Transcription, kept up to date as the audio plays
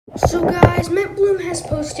So guys, Mintbloom has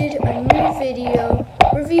posted a new video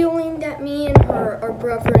revealing that me and her are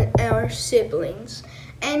brother and our siblings.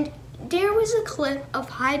 And there was a clip of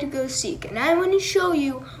hide and go seek, and I want to show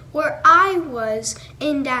you where I was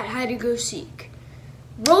in that hide and go seek.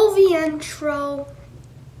 Roll the intro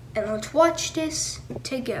and let's watch this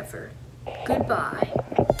together. Goodbye.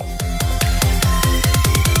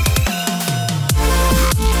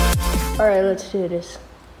 Alright, let's do this.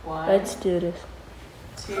 Let's do this.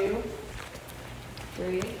 2,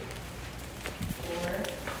 3, 4,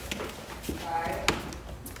 5,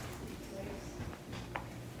 6,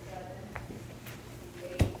 7,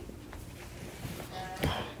 8,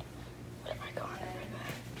 9. Where am I going?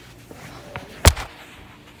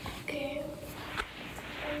 Okay.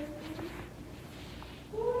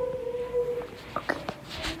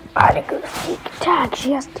 I gotta go seek tag.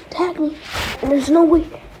 She has to tag me. And there's no way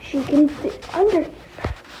she can fit under.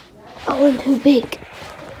 Oh, I'm too big.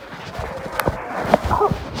 Oh.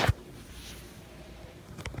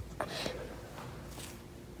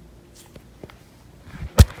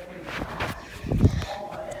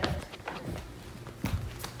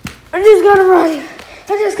 I just gotta run.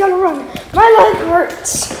 I just gotta run. My leg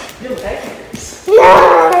hurts. Your leg hurts.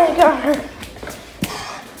 Yeah, it got hurt.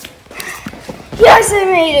 Yes, I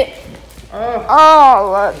made it.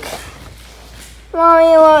 Oh, look.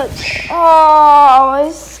 Mommy, look. Oh, my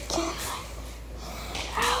skin.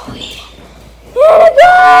 Owie. Here it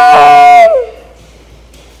goes.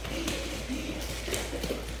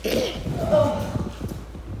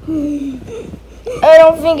 I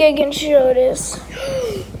don't think I can show this.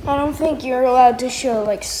 I don't think you're allowed to show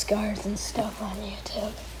like scars and stuff on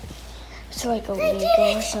YouTube. It's like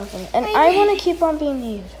illegal or something. And I want to keep on being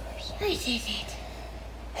the YouTubers. I did it.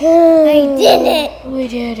 I did it. We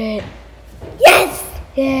did it. Yes.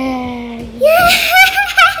 Yeah. Yeah.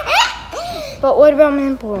 But what about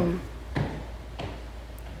Mintbloom?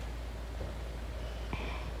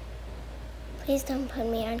 Please don't put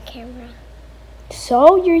me on camera.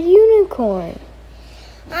 So, you're unicorn.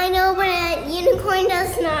 I know, but a unicorn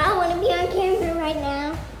does not want to be on camera right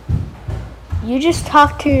now. You just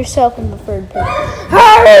talk to yourself in the third person.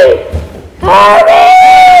 Hurry! Hurry!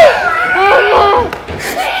 Oh my!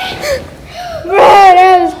 Bro,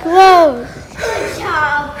 that was close. Good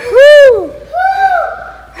job. Woo!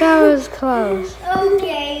 That was close.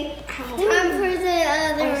 Okay. Time for the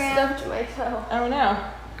other round. Stuffed my toe. Oh no.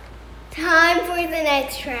 Time for the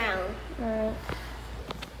next round. Alright.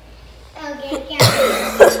 Okay,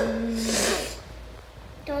 guys.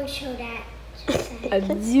 Don't show that. Just that.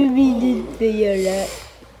 I'm zooming in for you, that.